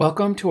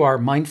Welcome to our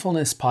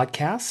mindfulness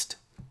podcast.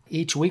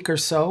 Each week or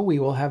so, we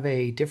will have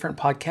a different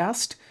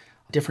podcast,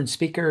 different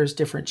speakers,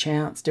 different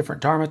chants,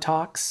 different Dharma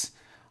talks.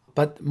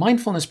 But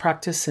mindfulness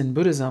practice in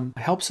Buddhism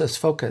helps us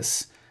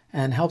focus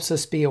and helps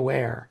us be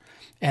aware.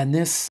 And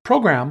this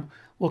program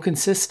will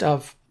consist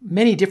of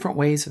many different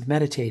ways of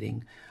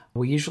meditating.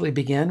 We usually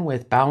begin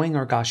with bowing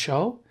or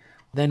gassho.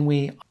 Then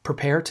we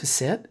prepare to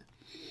sit,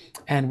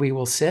 and we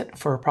will sit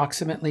for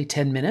approximately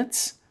 10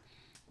 minutes.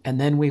 And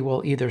then we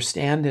will either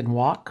stand and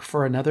walk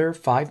for another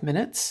 5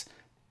 minutes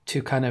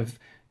to kind of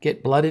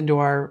get blood into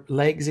our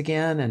legs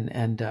again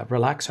and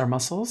relax our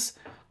muscles.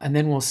 And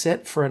then we'll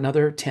sit for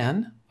another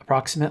 10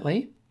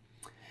 approximately.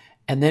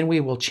 And then we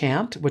will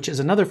chant, which is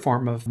another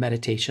form of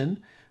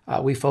meditation.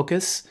 We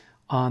focus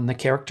on the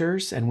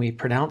characters and we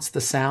pronounce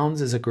the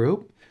sounds as a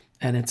group.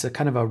 And it's a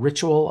kind of a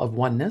ritual of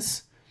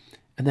oneness.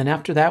 And then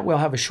after that, we'll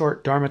have a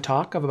short Dharma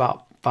talk of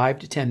about 5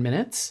 to 10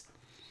 minutes.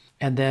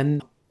 And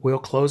then we'll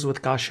close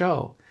with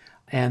gassho.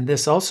 And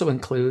this also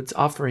includes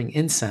offering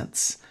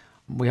incense.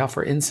 We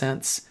offer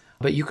incense,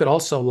 but you could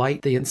also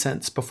light the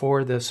incense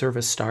before the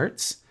service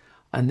starts.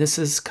 And this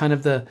is kind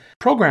of the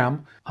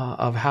program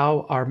of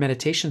how our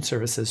meditation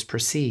services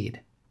proceed.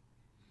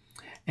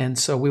 And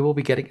so we will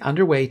be getting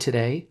underway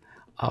today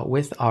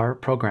with our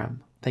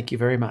program. Thank you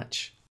very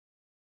much.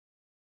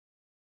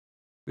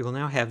 We will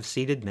now have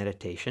seated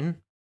meditation.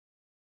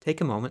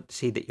 Take a moment to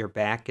see that your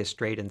back is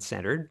straight and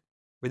centered,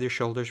 with your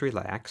shoulders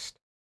relaxed.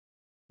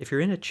 If you're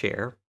in a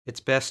chair, it's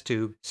best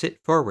to sit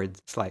forward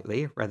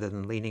slightly rather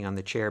than leaning on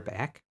the chair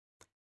back,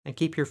 and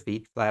keep your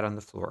feet flat on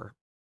the floor.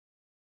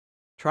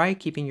 Try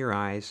keeping your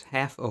eyes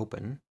half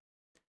open,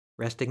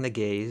 resting the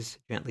gaze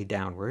gently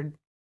downward,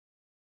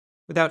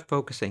 without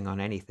focusing on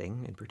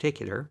anything in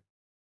particular.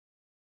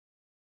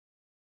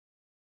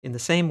 In the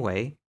same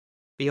way,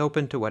 be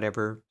open to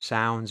whatever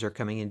sounds are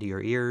coming into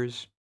your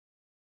ears,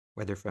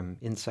 whether from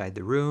inside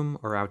the room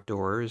or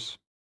outdoors.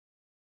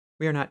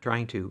 We are not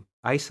trying to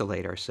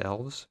isolate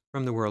ourselves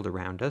from the world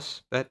around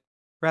us, but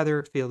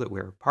rather feel that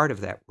we're part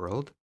of that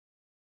world.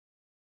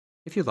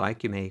 If you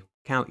like, you may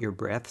count your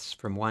breaths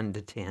from 1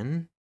 to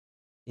 10.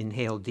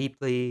 Inhale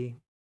deeply,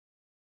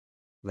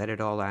 let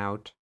it all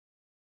out.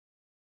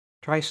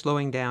 Try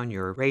slowing down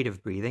your rate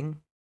of breathing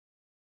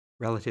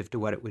relative to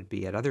what it would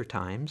be at other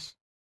times.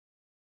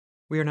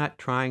 We are not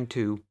trying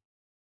to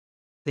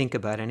think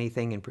about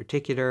anything in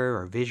particular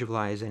or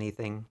visualize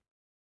anything.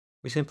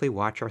 We simply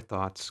watch our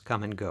thoughts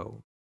come and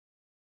go.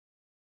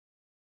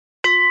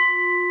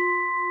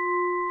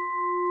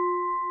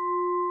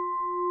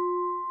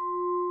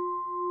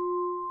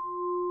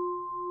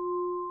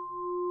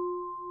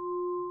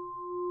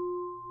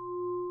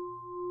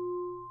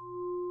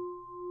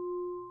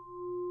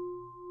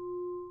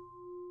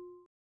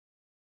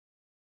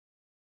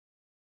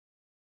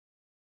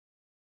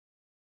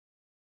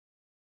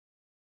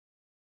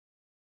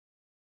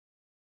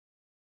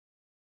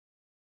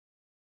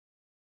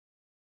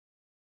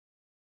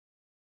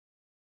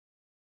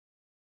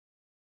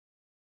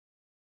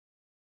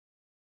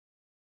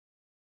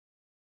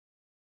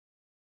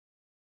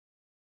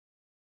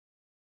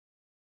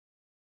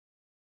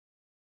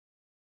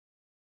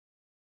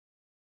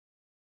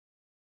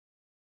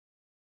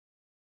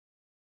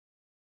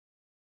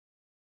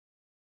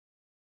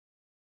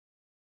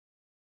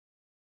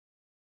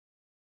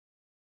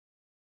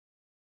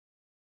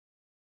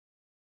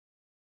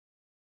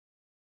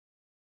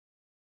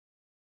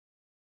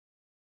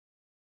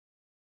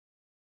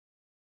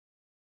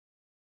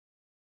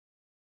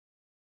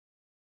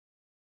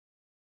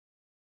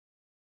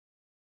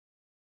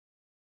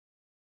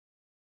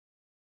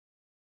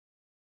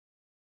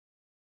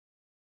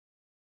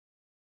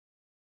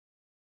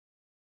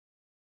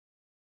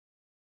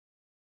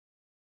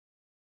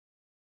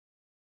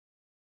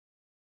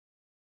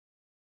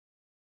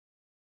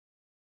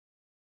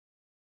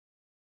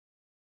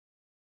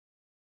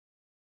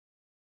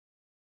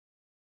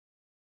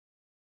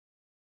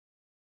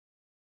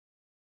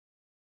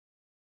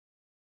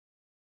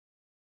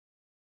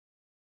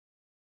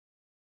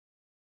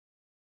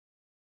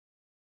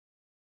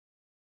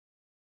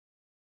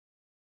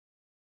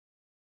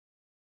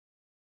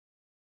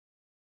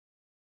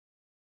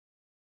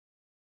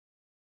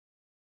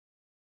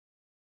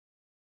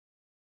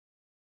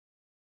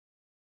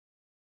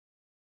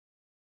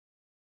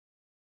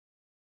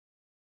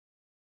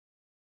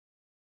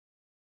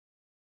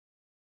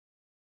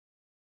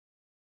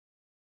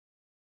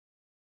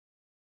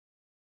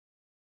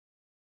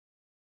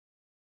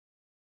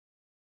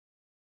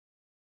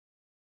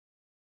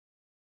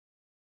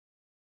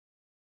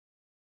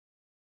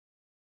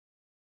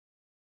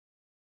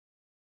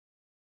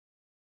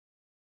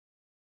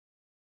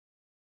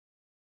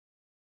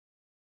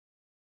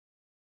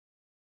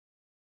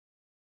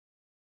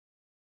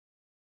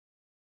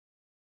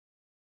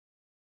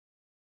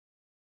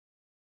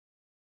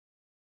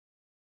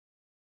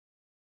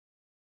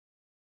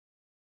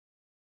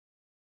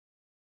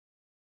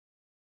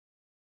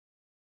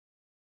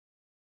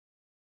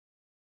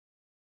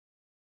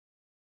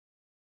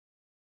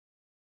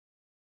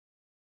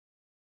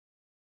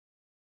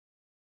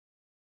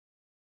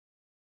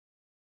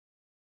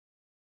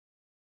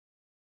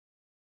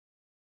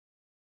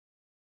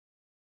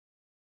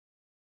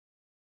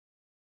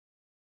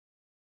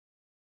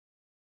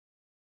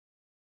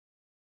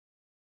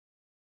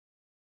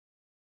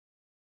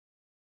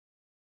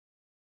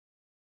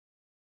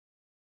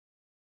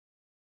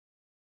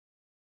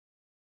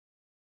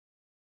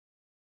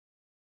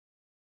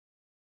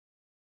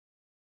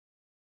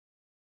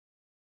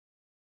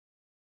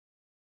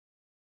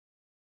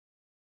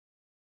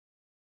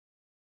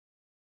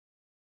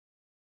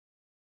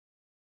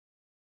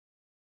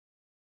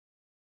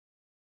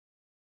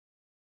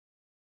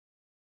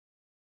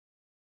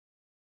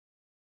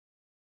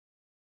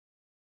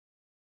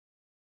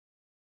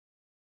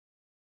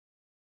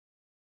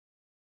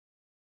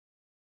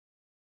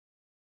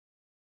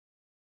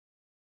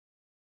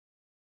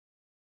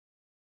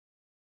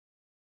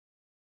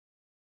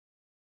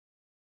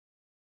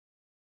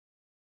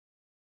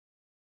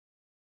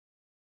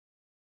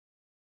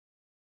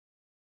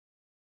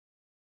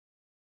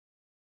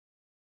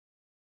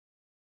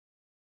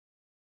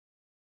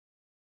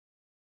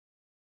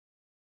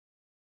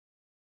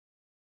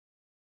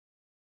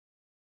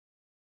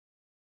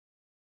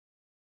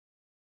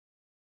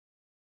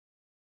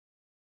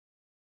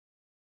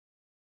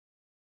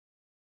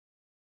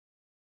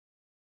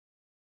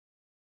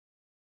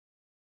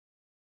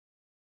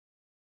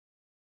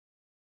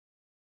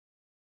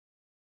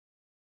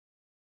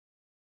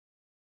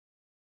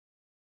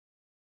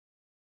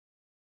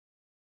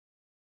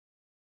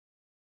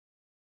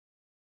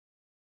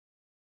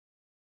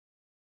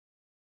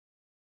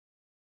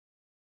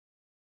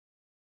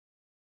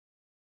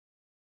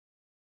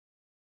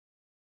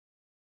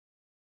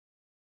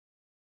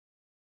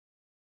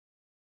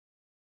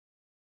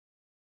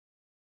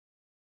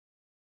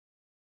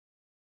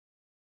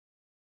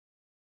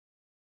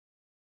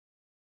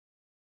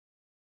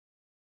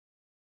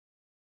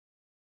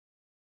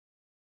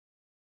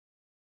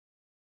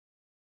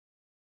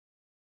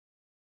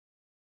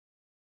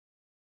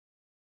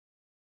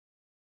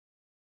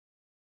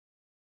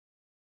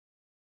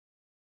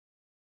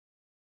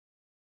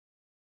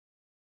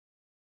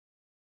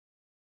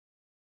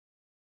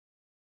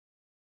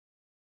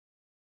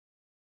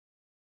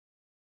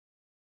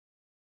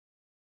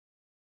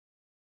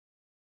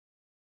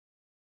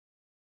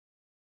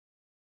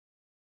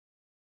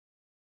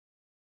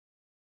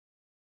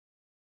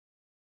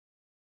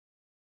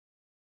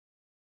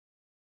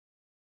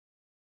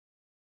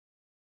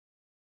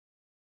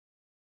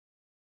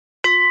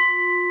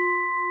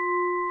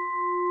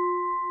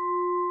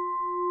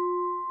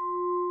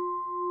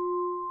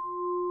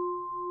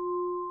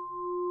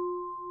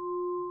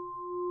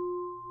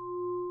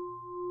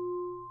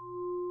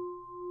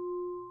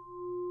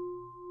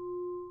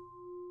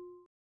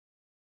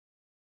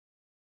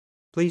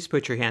 Please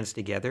put your hands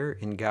together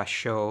in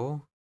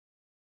Gassho.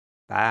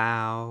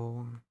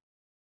 Bow.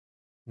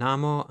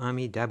 Namo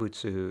Amida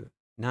Butsu.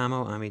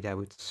 Namo Amida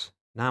Butsu.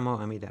 Namo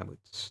Amida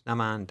Butsu.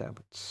 Namanda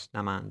Butsu.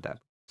 Namanda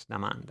Butsu.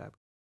 Namanda Butsu.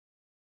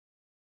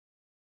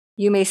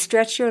 You may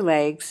stretch your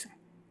legs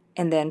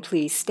and then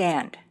please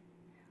stand.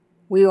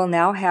 We will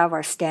now have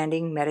our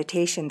standing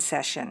meditation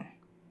session.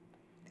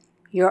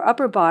 Your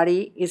upper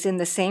body is in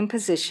the same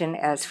position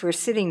as for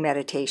sitting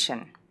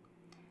meditation.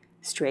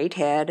 Straight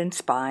head and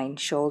spine,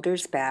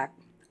 shoulders back,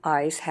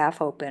 eyes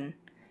half open,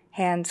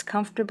 hands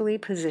comfortably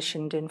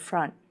positioned in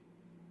front.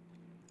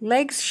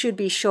 Legs should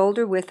be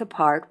shoulder-width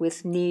apart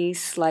with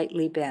knees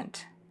slightly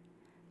bent.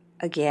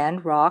 Again,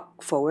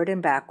 rock forward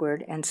and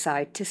backward and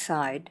side to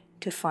side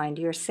to find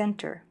your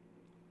center.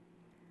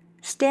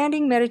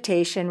 Standing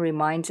meditation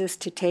reminds us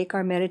to take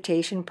our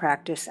meditation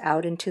practice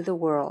out into the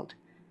world,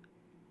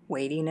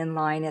 waiting in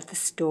line at the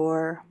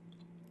store,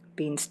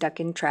 being stuck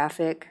in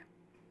traffic,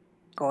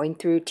 going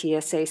through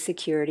TSA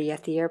security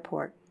at the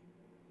airport.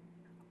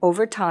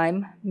 Over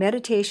time,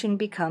 meditation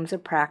becomes a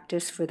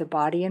practice for the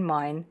body and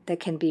mind that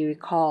can be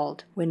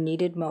recalled when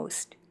needed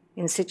most,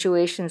 in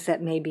situations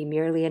that may be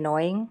merely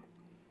annoying,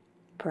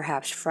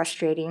 perhaps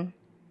frustrating,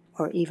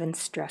 or even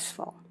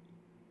stressful.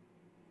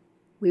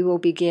 We will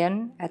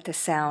begin at the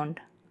sound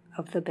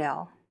of the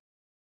bell.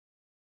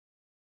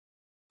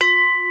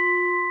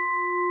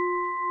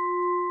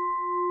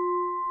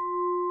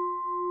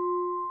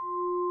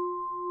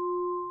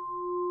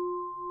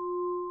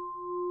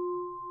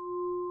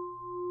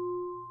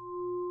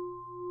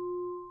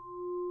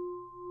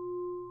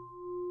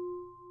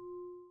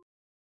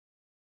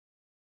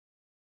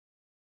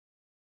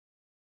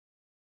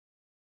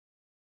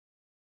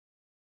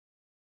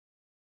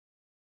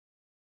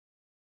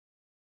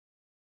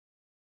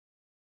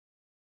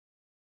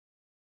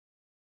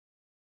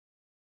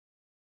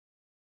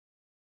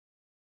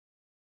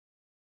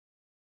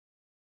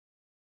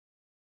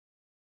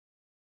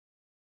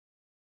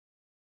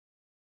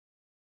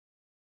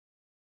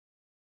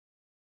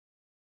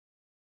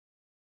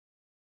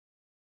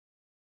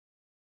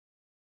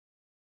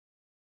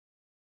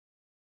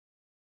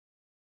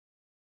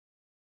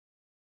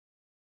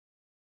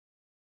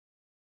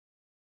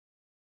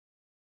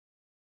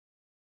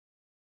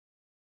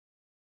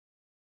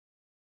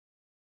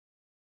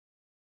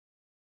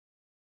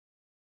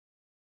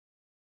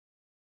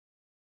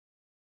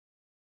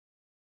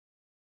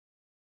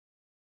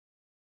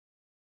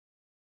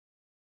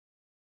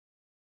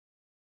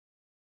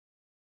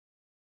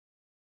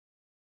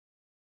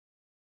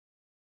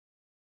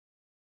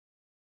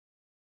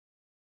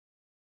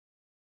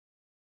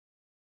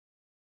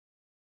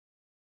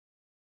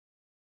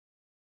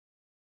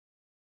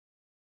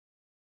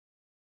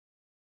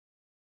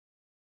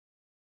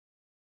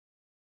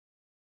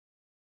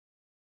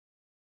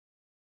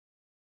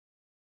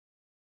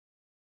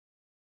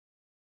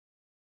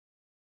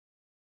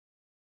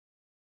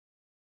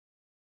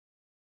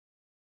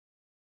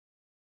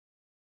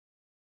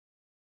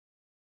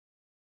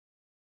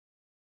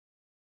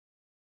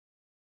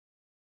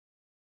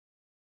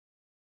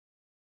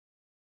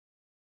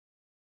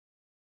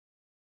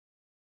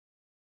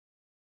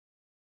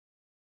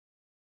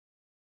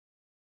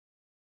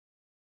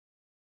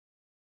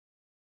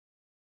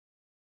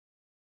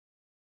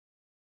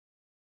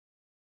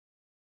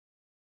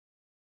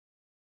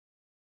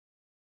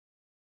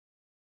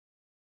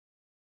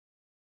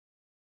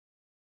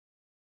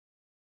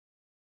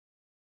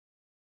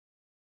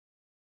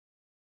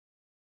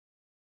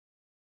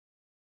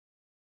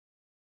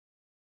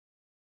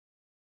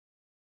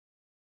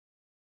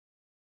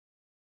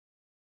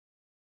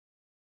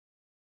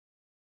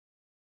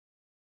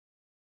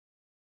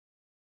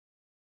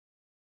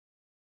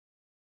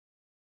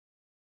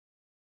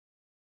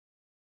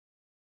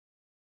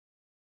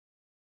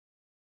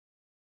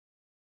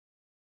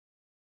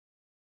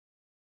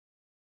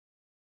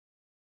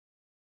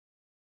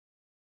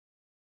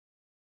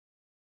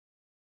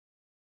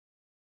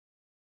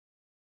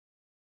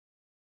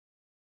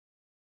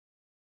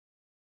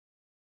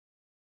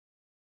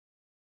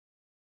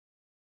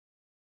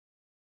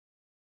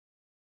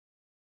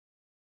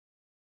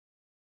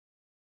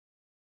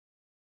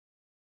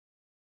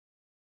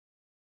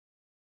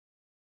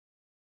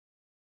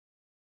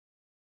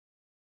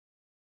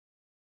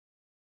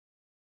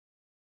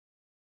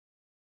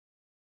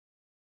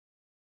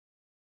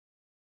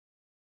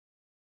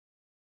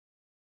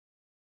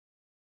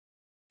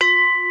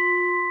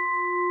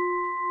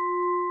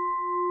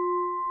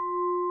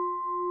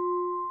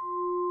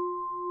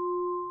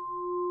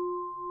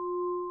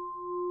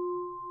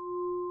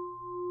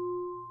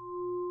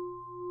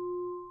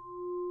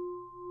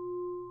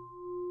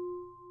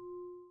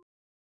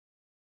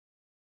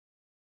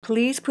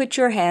 Please put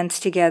your hands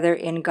together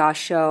in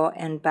Gassho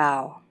and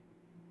bow.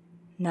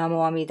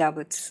 Namo Amida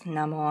Butsu,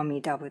 Namo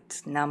Amida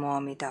Butsu, Namo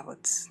Amida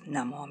Butsu,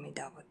 Namo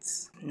Amida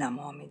Butsu,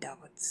 Namo Amida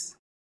Butsu.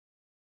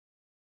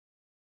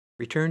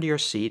 Return to your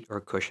seat or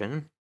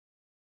cushion.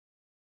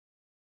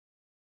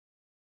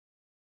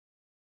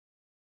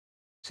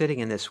 Sitting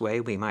in this way,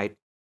 we might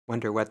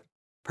wonder what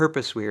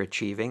purpose we are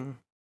achieving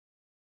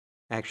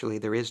Actually,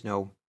 there is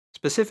no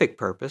specific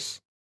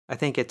purpose. I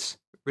think it's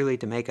really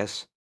to make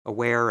us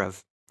aware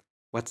of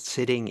what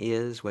sitting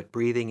is, what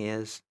breathing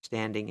is,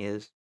 standing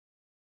is.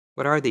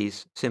 What are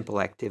these simple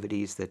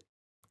activities that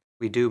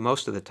we do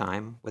most of the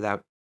time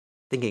without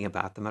thinking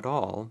about them at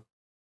all?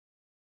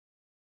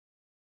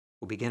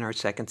 We'll begin our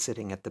second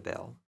sitting at the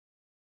bell.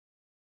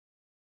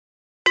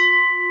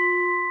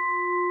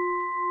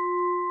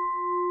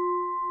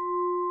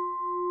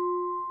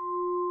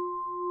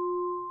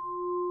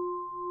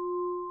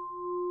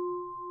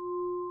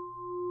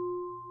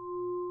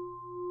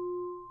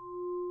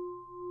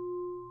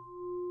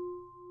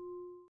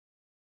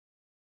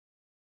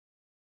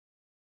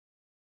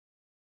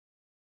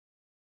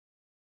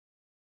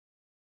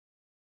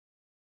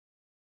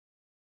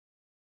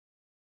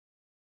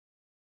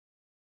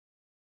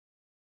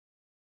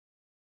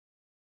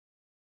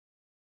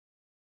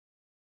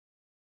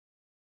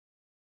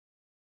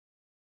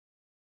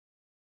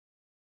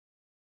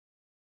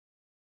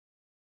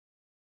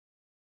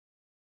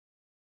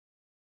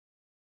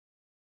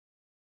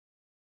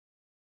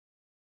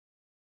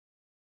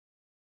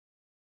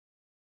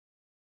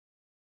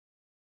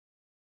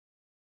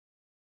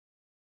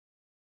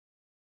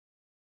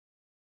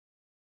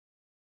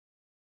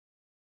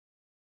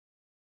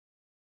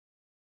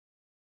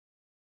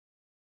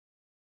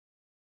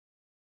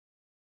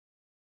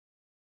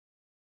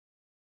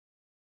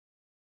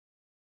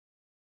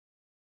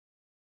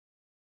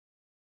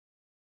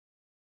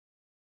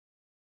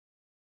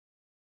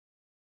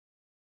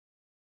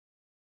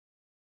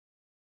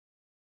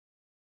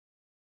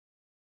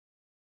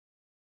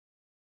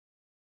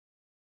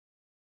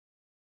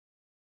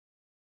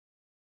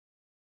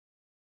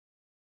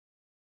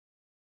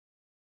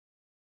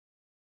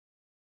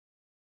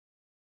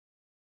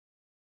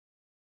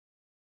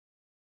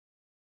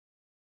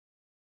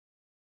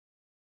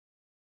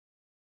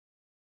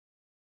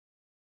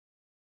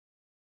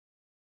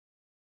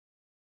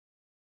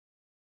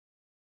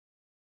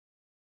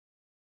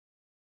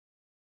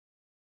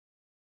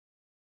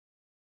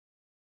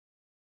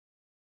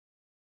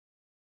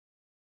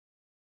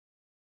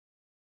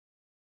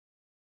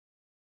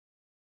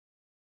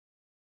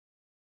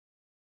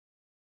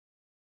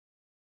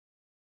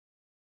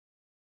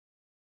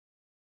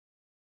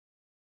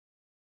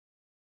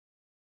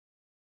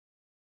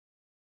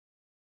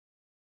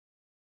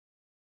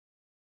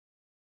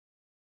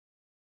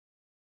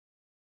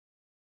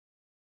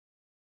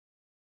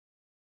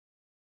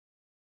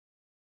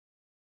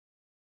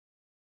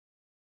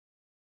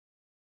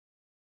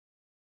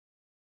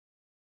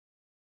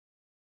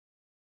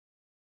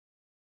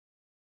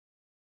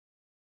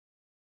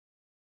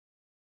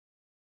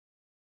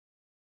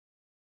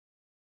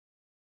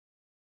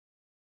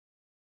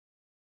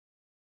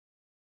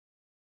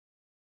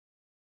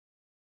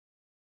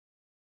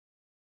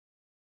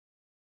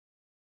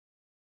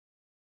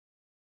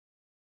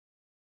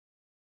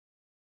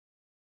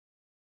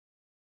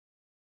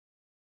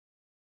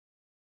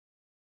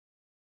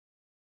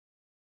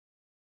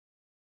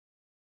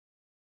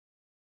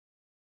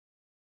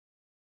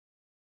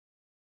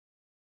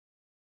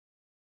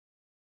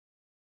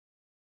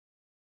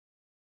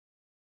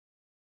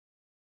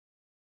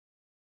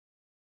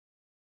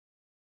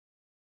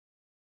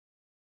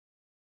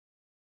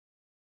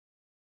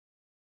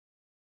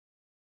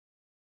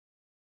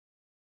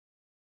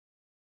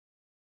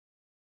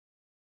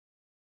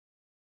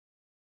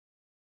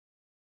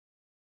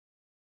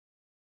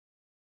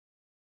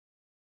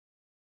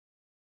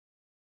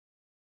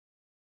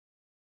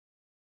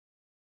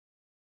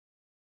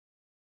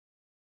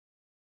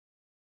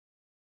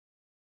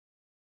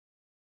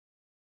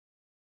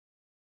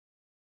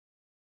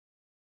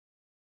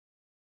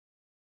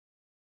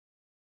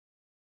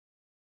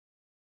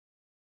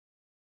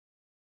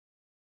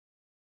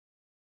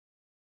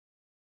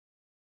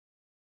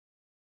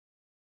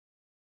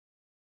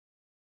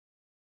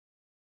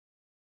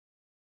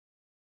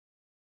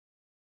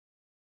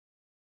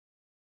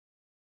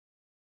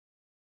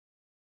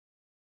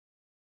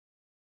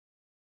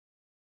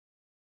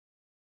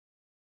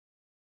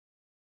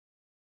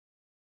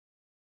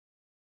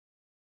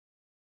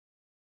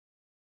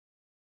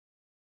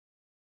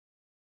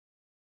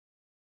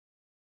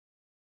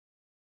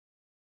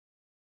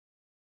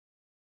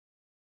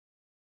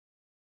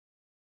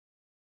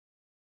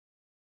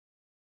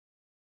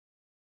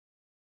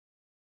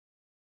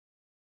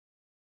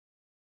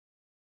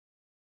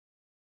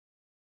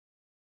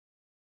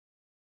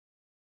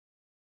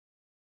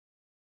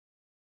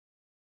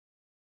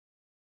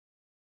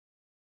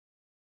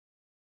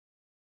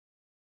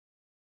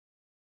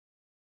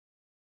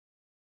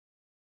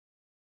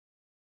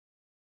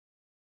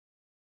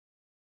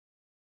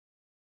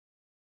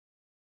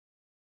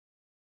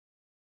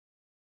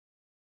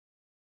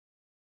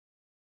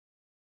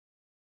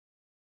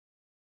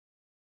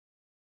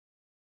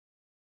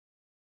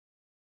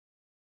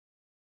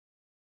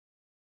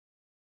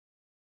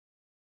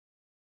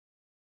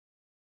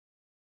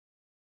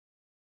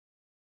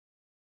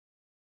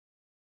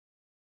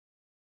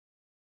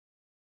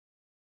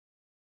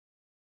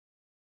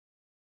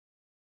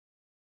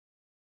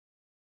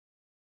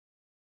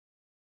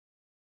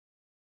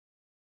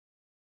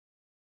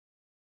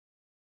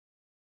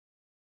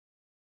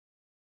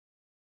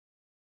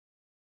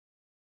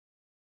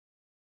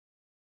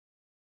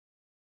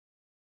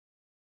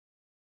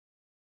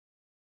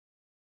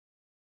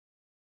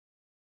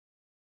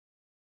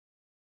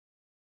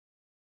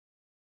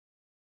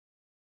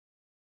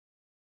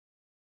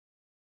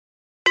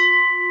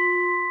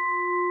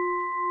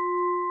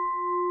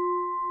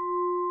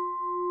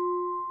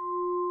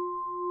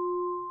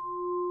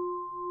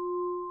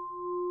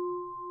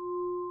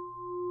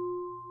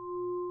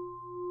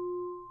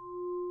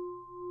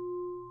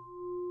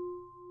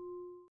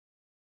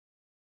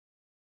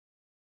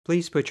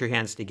 Please put your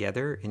hands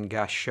together in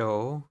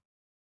Gassho.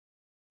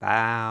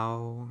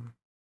 Bow.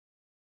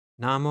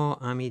 Namo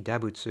Amida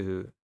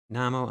Butsu.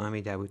 Namo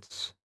Amida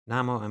Butsu.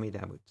 Namo Amida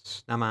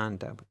Butsu.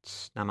 Namanda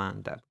Butsu.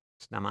 Namanda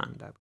Butsu.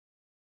 Namanda Butsu.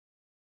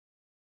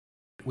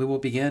 We will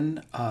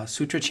begin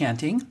sutra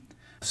chanting.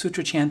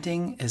 Sutra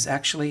chanting is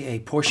actually a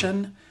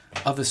portion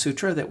of a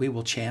sutra that we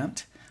will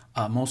chant.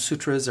 Most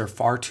sutras are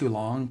far too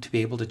long to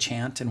be able to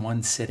chant in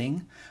one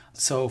sitting.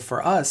 So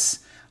for us,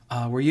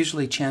 we're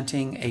usually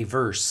chanting a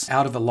verse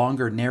out of a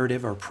longer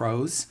narrative or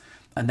prose.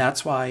 And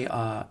that's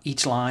why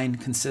each line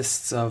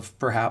consists of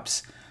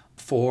perhaps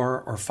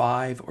 4 or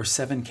 5 or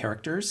 7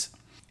 characters.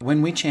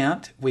 When we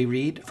chant, we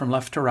read from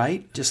left to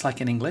right, just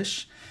like in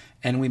English,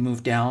 and we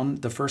move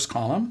down the first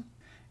column,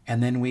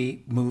 and then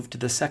we move to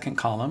the second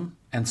column,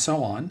 and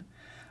so on.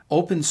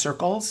 Open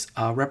circles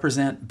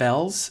represent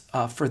bells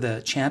for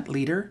the chant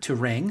leader to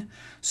ring.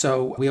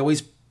 So we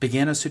always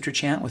begin a sutra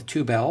chant with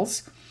 2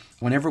 bells.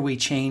 Whenever we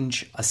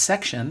change a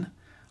section,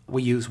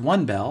 we use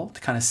 1 bell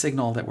to kind of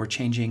signal that we're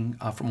changing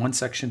from one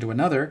section to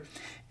another.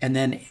 And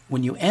then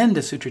when you end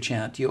a sutra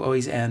chant, you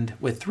always end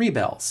with 3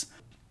 bells.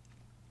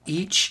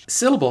 Each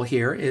syllable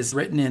here is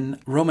written in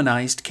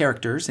Romanized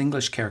characters,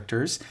 English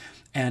characters,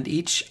 and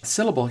each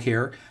syllable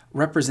here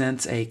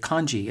represents a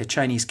kanji, a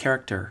Chinese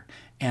character,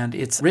 and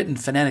it's written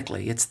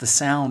phonetically. It's the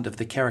sound of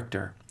the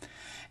character.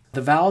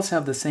 The vowels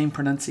have the same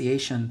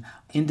pronunciation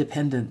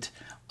independent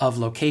of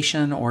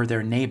location or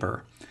their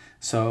neighbor.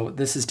 So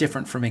this is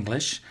different from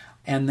English.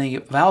 And the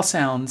vowel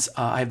sounds,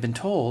 I've been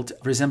told,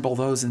 resemble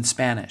those in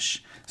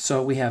Spanish.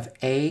 So we have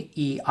A,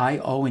 E, I,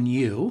 O, and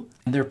U,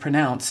 and they're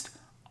pronounced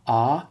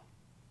A,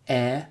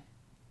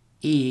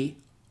 E,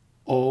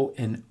 O,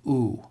 and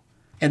U.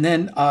 And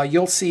then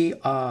you'll see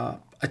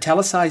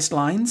italicized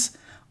lines.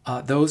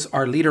 Those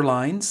are leader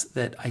lines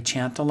that I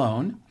chant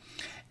alone.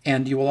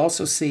 And you will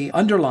also see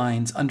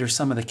underlines under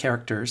some of the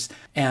characters.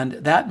 And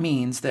that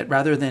means that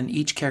rather than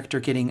each character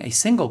getting a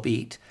single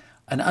beat,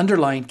 an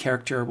underlined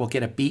character will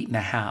get a beat and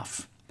a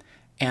half.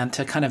 And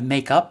to kind of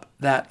make up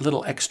that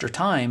little extra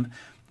time,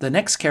 the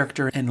next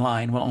character in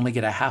line will only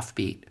get a half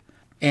beat.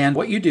 And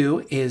what you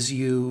do is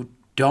you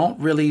don't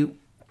really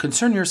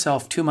concern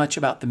yourself too much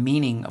about the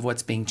meaning of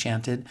what's being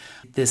chanted.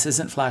 This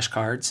isn't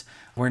flashcards.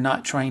 We're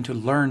not trying to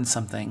learn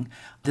something.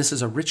 This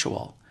is a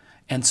ritual.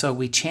 And so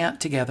we chant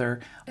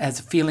together as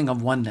a feeling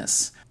of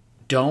oneness.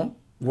 Don't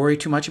worry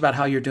too much about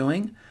how you're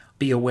doing.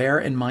 Be aware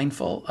and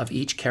mindful of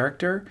each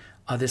character.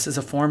 This is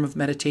a form of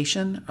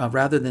meditation.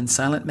 Rather than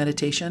silent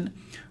meditation,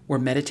 we're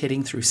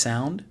meditating through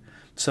sound.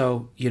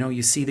 So,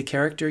 you see the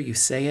character, you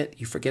say it,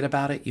 you forget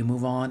about it, you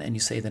move on, and you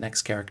say the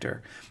next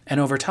character. And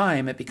over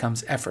time, it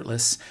becomes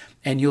effortless,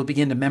 and you'll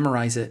begin to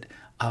memorize it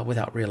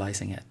without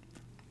realizing it.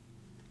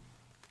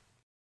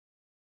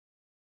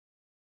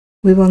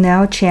 We will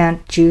now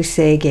chant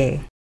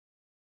Jusei-ge.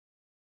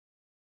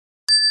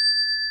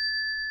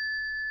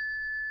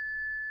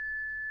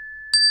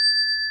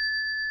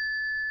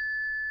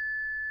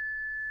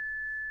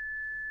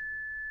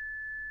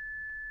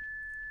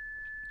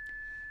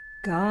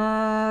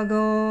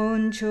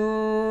 Gagon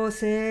chosegan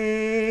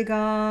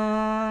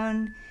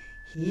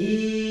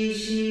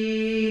hishimu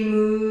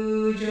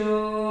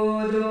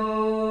jodo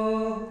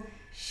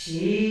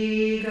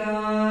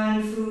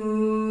shigan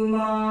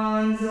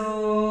fumanzok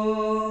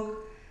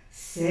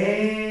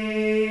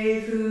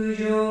seifu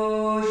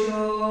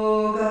josho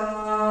ga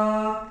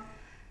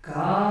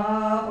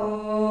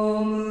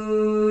gao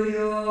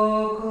muryoko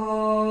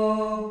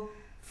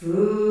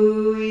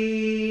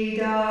fui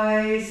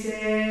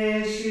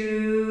daiseshu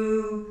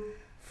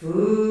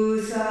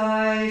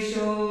Fusai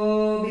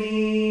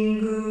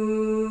shobingu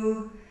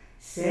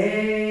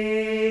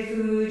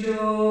seifu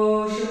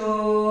josho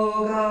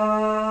ga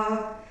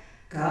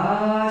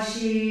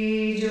gashi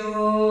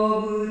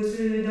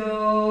jobutsudo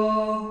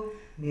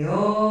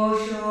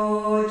myosho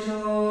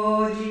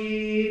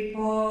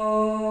chojippo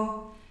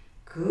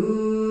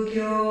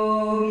kugyo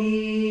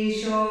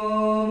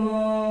mishomon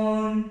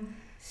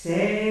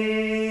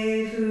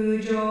seifu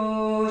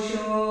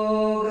josho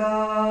ga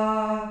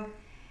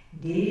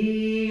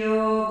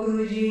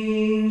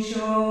Ryokujin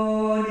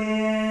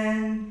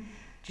shonen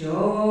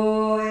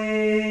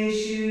joei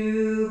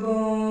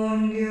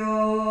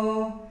bongyo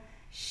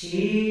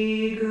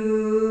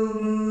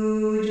shigumu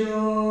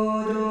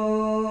jodo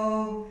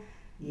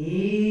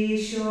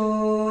isho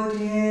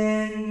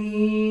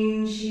teninshi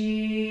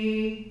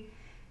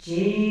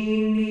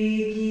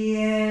jinriki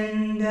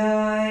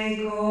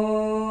endaigo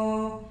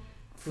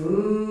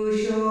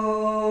fusho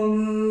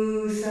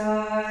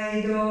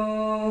musaido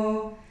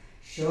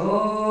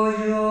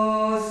Shoujo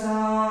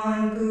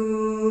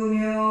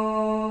sankumyo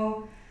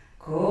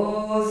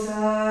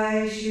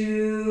kosai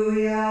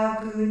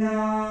shuyakunan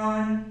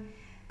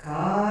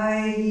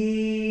kai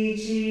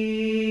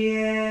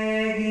chiegen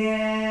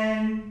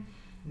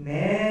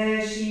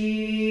meshi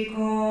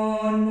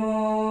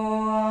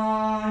konmoan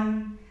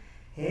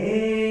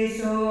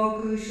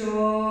heisoku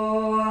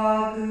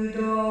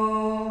shoakudo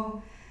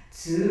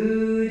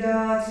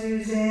tsudatsu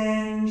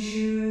zen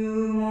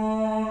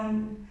shumon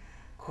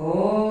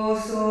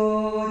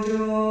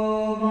Kosojo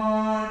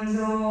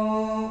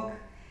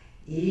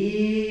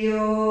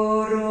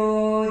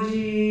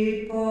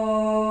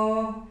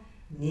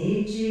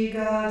日月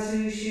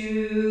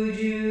修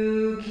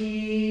十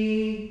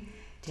期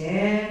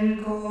天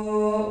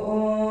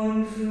候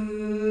音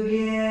不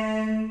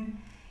言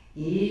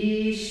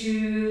一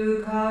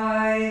周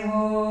解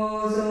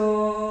放像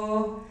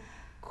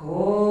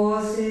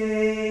公正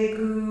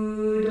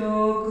功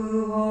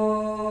徳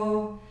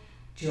法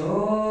上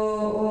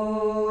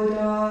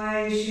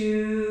大集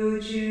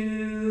中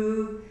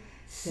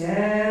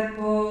説法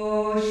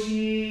四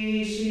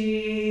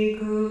式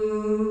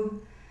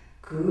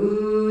供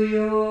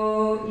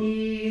養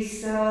一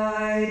切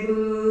仏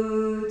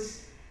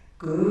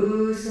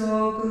具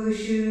足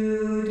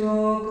修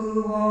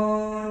徳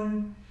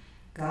本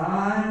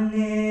元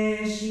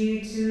年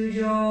出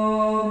上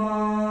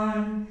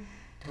満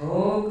得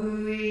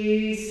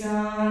意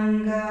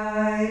三界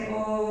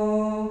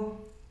王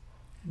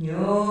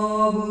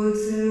如仏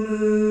無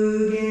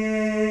下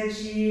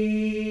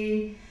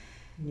地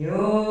如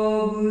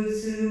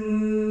仏無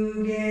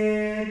下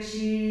地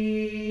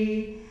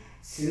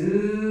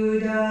通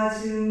達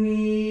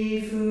未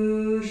不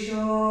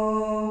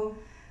詳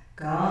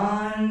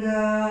願学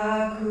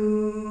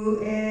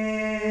営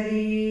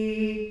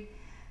利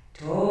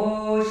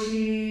投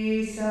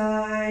資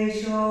最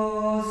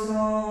小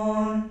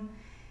尊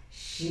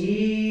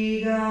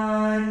志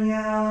願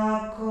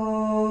や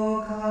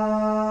効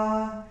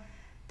果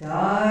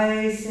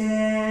大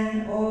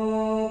仙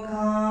王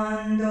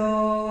感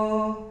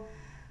動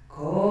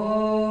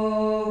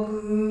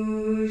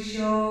国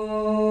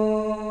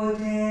書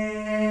天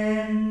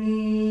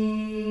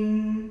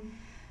人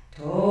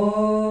東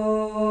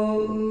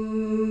宇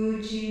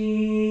神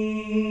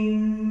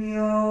妙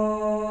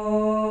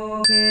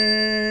慶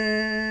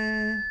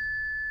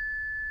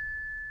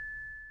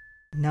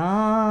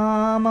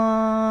ナ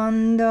マ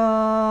ン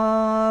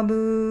ダブ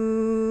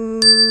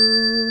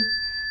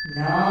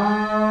ナ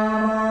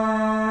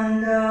マ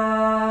ン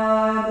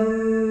ダブ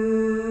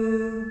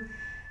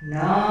ナ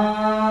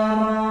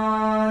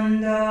マン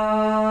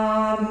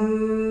ダブ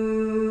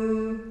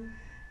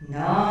ナ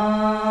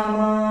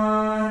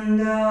マン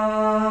ダ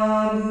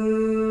ブ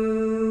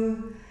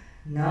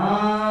ナ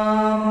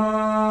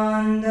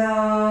マン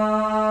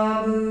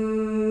ダブ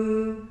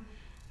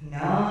ナ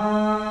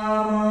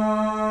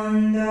マン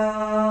ダ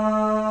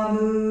ブ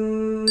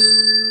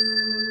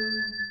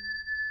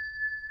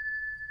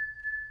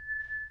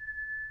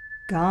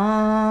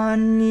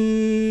願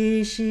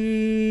に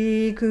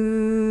し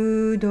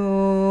く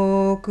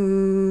読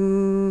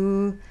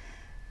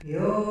平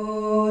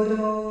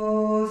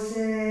等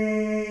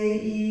性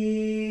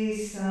一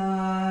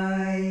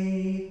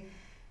切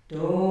道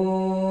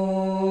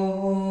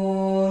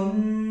本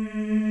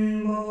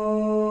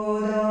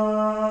菩提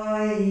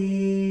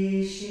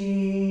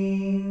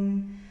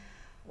心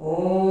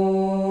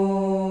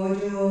往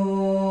生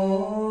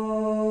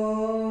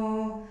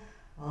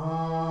安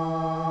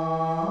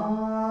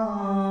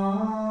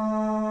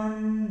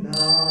楽。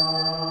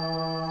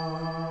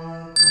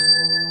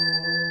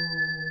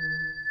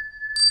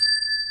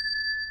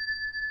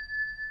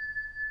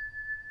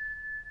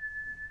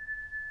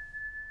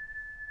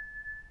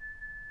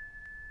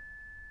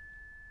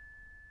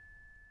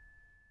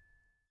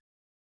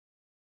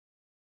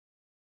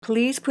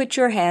Please put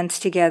your hands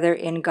together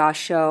in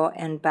Gasho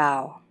and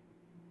bow.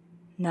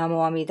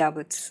 Namo Amida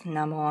Butsu,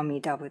 Namo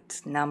Amida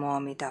Butsu, Namo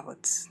Amida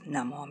Butsu,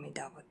 Namo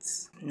Amida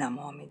Butsu,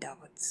 Namo Amida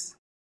Butsu.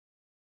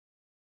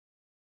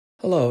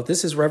 Hello,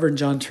 this is Reverend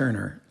John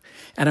Turner,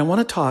 and I want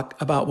to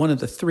talk about one of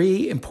the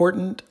three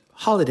important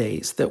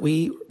holidays that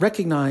we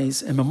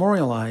recognize and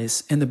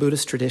memorialize in the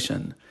Buddhist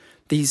tradition.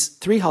 These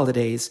three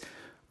holidays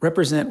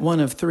represent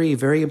one of three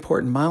very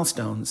important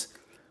milestones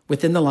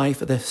within the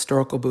life of the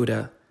historical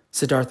Buddha,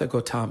 Siddhartha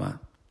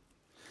Gautama.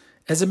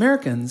 As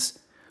Americans,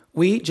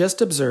 we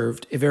just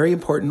observed a very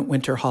important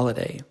winter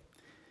holiday.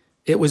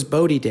 It was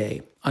Bodhi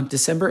Day on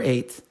December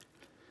 8th.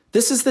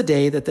 This is the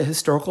day that the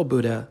historical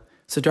Buddha,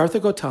 Siddhartha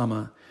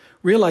Gautama,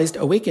 realized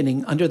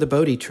awakening under the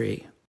Bodhi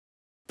tree.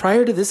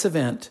 Prior to this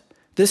event,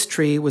 this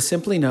tree was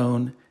simply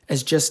known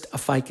as just a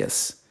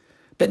ficus,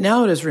 but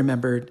now it is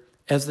remembered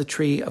as the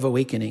tree of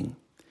awakening.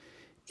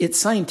 Its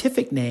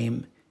scientific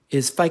name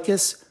is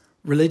Ficus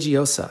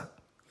religiosa.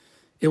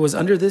 It was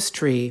under this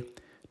tree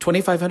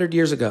 2,500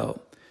 years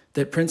ago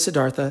that Prince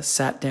Siddhartha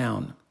sat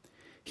down.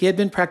 He had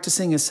been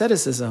practicing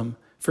asceticism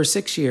for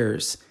 6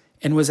 years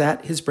and was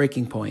at his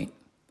breaking point.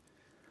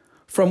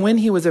 From when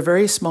he was a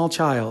very small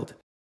child,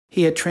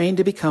 he had trained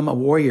to become a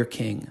warrior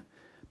king,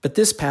 but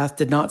this path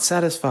did not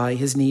satisfy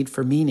his need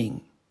for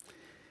meaning.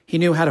 He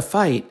knew how to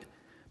fight,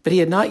 but he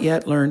had not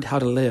yet learned how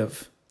to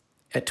live.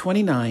 At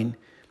 29,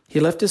 he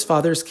left his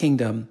father's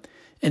kingdom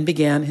and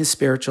began his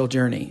spiritual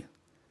journey.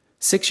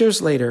 6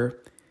 years later,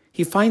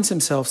 he finds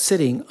himself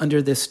sitting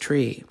under this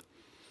tree.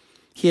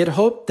 He had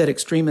hoped that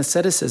extreme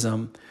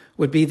asceticism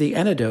would be the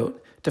antidote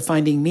to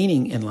finding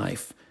meaning in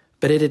life,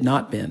 but it had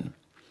not been.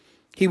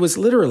 He was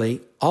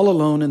literally all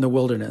alone in the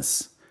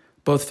wilderness,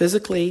 both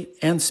physically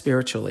and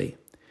spiritually.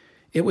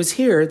 It was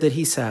here that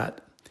he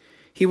sat.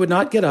 He would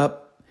not get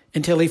up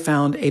until he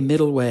found a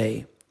middle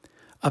way,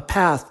 a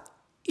path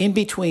in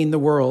between the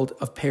world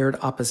of paired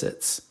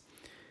opposites.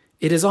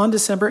 It is on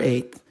December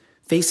 8th,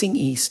 facing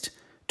east,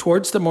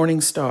 towards the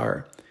morning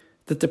star,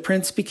 that the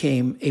prince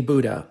became a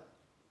Buddha.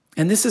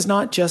 And this is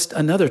not just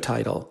another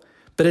title,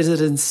 but it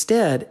is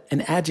instead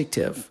an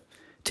adjective.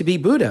 To be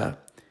Buddha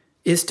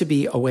is to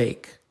be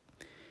awake.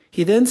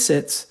 He then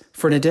sits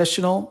for an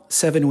additional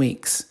 7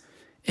 weeks,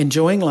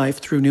 enjoying life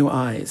through new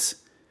eyes.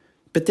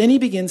 But then he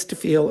begins to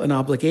feel an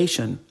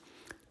obligation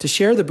to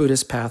share the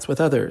Buddhist path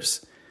with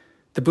others.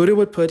 The Buddha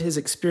would put his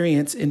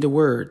experience into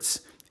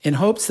words in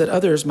hopes that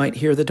others might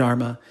hear the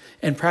Dharma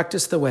and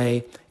practice the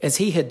way as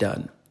he had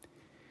done.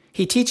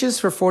 He teaches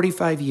for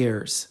 45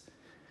 years.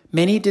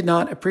 Many did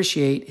not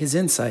appreciate his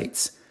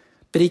insights,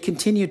 but he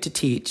continued to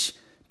teach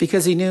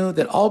because he knew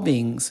that all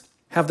beings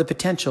have the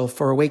potential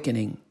for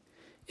awakening.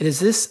 It is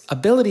this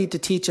ability to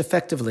teach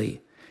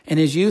effectively and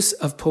his use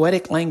of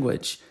poetic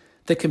language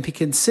that can be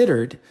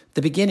considered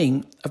the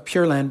beginning of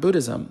Pure Land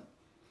Buddhism.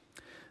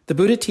 The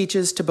Buddha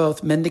teaches to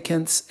both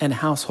mendicants and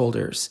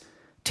householders,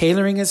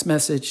 tailoring his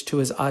message to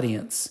his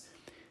audience.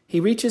 He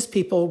reaches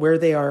people where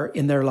they are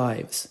in their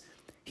lives.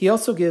 He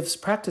also gives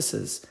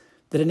practices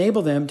that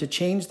enable them to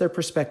change their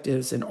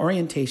perspectives and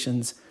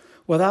orientations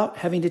without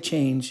having to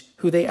change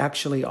who they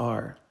actually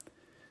are.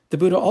 The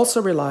Buddha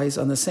also relies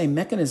on the same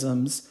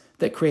mechanisms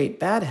that create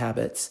bad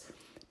habits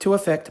to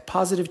effect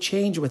positive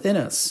change within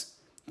us,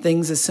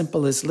 things as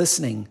simple as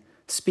listening,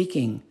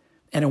 speaking,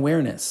 and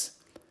awareness.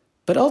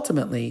 But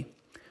ultimately,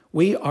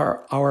 we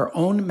are our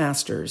own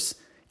masters,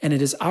 and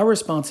it is our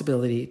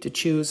responsibility to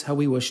choose how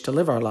we wish to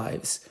live our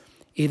lives,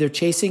 either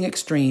chasing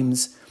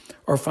extremes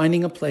or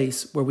finding a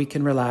place where we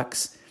can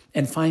relax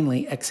and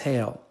finally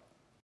exhale.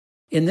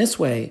 In this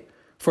way,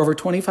 for over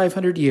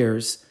 2,500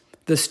 years,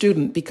 the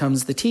student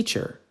becomes the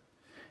teacher.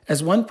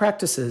 As one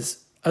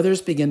practices,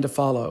 others begin to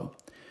follow.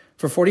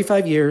 For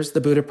 45 years,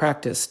 the Buddha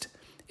practiced.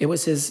 It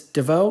was his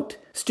devout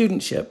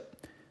studentship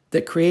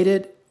that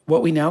created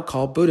what we now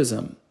call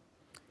Buddhism.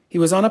 He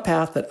was on a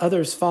path that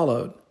others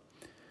followed,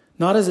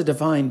 not as a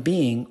divine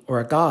being or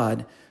a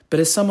god, but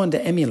as someone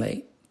to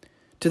emulate.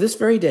 To this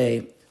very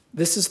day,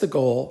 this is the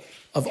goal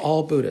of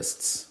all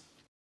Buddhists.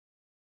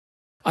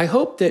 I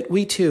hope that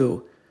we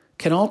too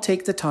can all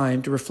take the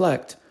time to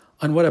reflect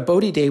on what a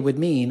Bodhi Day would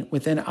mean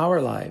within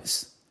our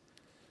lives.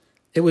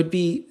 It would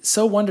be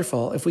so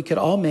wonderful if we could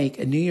all make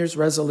a New Year's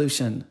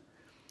resolution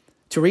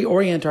to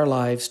reorient our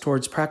lives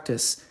towards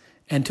practice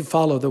and to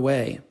follow the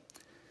way.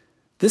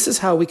 This is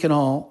how we can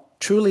all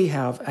truly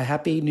have a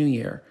happy New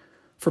Year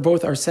for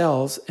both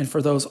ourselves and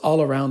for those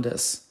all around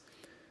us.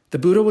 The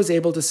Buddha was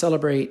able to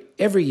celebrate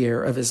every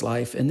year of his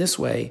life in this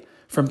way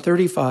from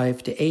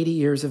 35 to 80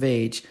 years of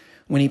age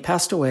when he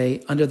passed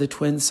away under the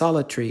twin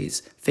solid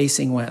trees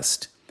facing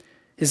west.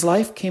 His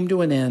life came to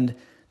an end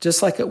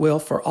just like it will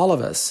for all of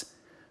us,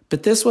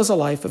 but this was a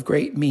life of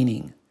great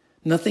meaning.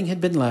 Nothing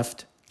had been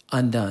left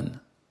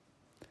undone.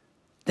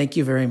 Thank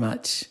you very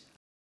much.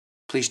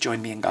 Please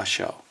join me in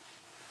Gassho.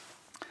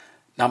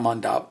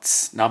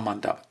 Namandats,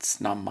 namandats,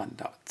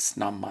 namandats,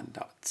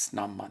 namandats,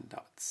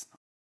 namandats.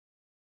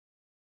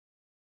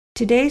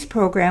 Today's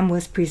program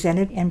was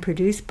presented and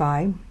produced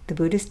by the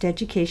Buddhist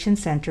Education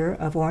Center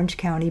of Orange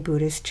County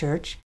Buddhist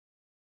Church.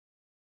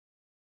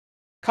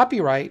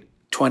 Copyright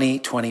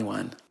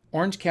 2021.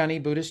 Orange County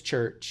Buddhist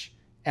Church,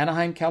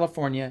 Anaheim,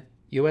 California,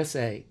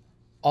 USA.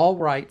 All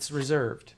rights reserved.